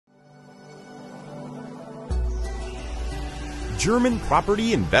German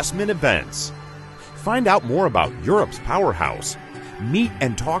property investment events. Find out more about Europe's powerhouse. Meet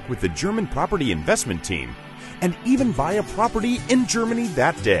and talk with the German property investment team, and even buy a property in Germany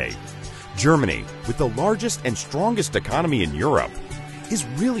that day. Germany, with the largest and strongest economy in Europe, is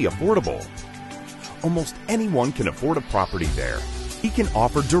really affordable. Almost anyone can afford a property there. We can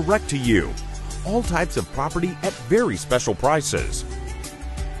offer direct to you all types of property at very special prices.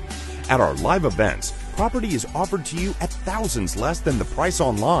 At our live events, property is offered to you at thousands less than the price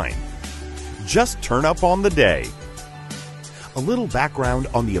online. Just turn up on the day. A little background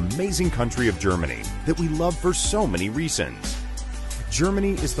on the amazing country of Germany that we love for so many reasons.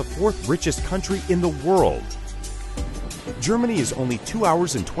 Germany is the fourth richest country in the world. Germany is only 2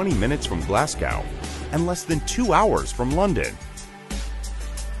 hours and 20 minutes from Glasgow and less than 2 hours from London.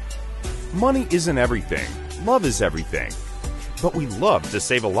 Money isn't everything, love is everything. But we love to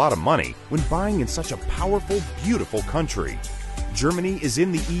save a lot of money when buying in such a powerful, beautiful country. Germany is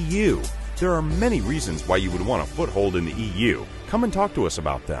in the EU. There are many reasons why you would want a foothold in the EU. Come and talk to us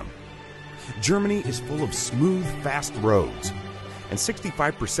about them. Germany is full of smooth, fast roads, and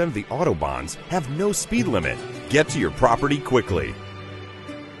 65% of the autobahns have no speed limit. Get to your property quickly.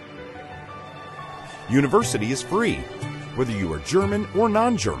 University is free, whether you are German or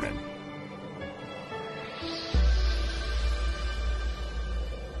non-German.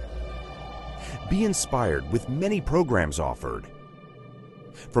 Be inspired with many programs offered.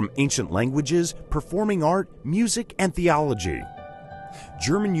 From ancient languages, performing art, music, and theology.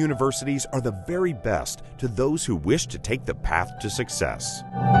 German universities are the very best to those who wish to take the path to success.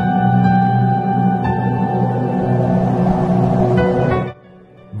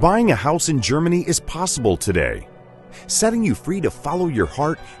 Buying a house in Germany is possible today, setting you free to follow your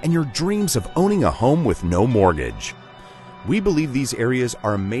heart and your dreams of owning a home with no mortgage. We believe these areas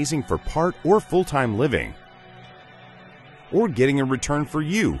are amazing for part or full-time living, or getting a return for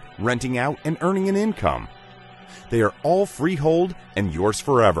you, renting out and earning an income. They are all freehold and yours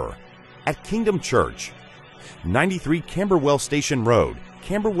forever. At Kingdom Church, 93 Camberwell Station Road,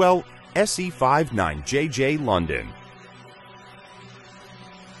 Camberwell, SE5 9JJ, London.